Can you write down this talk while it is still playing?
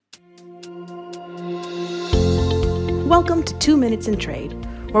Welcome to 2 Minutes in Trade,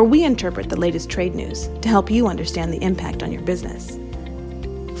 where we interpret the latest trade news to help you understand the impact on your business.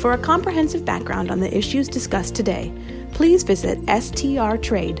 For a comprehensive background on the issues discussed today, please visit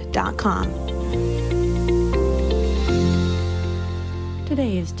strtrade.com.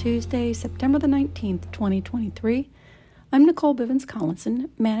 Today is Tuesday, September the 19th, 2023. I'm Nicole Bivens-Collinson,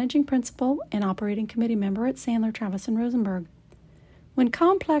 Managing Principal and Operating Committee Member at Sandler, Travis & Rosenberg. When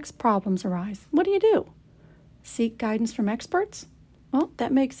complex problems arise, what do? Seek guidance from experts? Well,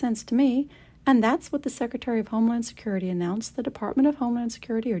 that makes sense to me, and that's what the Secretary of Homeland Security announced the Department of Homeland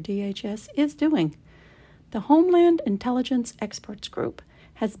Security, or DHS, is doing. The Homeland Intelligence Experts Group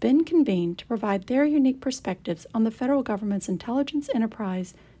has been convened to provide their unique perspectives on the federal government's intelligence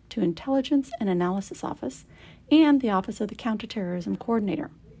enterprise to Intelligence and Analysis Office and the Office of the Counterterrorism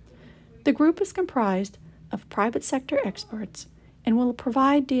Coordinator. The group is comprised of private sector experts and will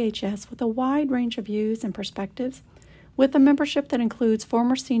provide DHS with a wide range of views and perspectives, with a membership that includes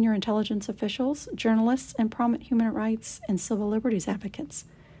former senior intelligence officials, journalists, and prominent human rights and civil liberties advocates.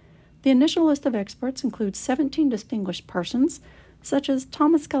 The initial list of experts includes 17 distinguished persons, such as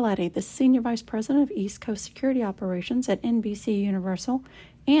Thomas Galletti, the Senior Vice President of East Coast Security Operations at NBC Universal,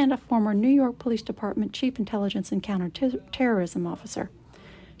 and a former New York Police Department Chief Intelligence and Counterterrorism Officer.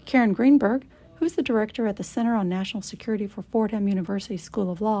 Karen Greenberg, who is the Director at the Center on National Security for Fordham University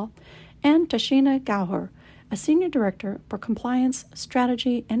School of Law, and Tashina Gauher, a Senior Director for Compliance,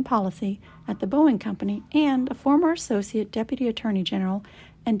 Strategy, and Policy at the Boeing Company, and a former Associate Deputy Attorney General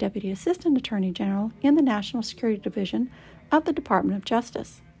and Deputy Assistant Attorney General in the National Security Division of the Department of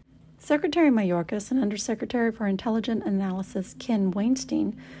Justice. Secretary Mayorkas and Undersecretary for Intelligence Analysis Ken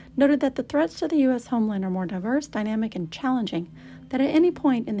Weinstein noted that the threats to the U.S. homeland are more diverse, dynamic, and challenging than at any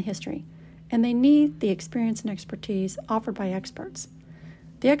point in the history, and they need the experience and expertise offered by experts.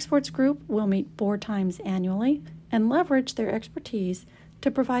 The experts group will meet 4 times annually and leverage their expertise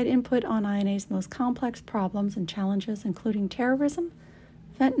to provide input on INA's most complex problems and challenges, including terrorism,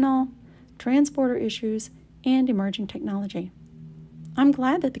 fentanyl, trans-border issues, and emerging technology. I'm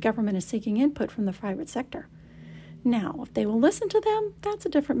glad that the government is seeking input from the private sector. Now, if they will listen to them, that's a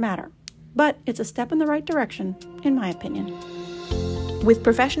different matter. But it's a step in the right direction, in my opinion. With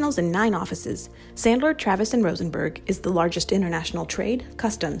professionals in 9 offices, Sandler, Travis & Rosenberg is the largest international trade,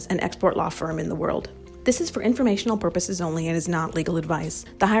 customs, and export law firm in the world. This is for informational purposes only and is not legal advice.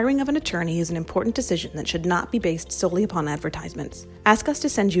 The hiring of an attorney is an important decision that should not be based solely upon advertisements. Ask us to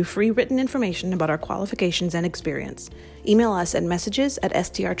send you free written information about our qualifications and experience. Email us at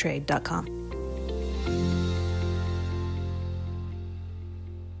messages@strtrade.com.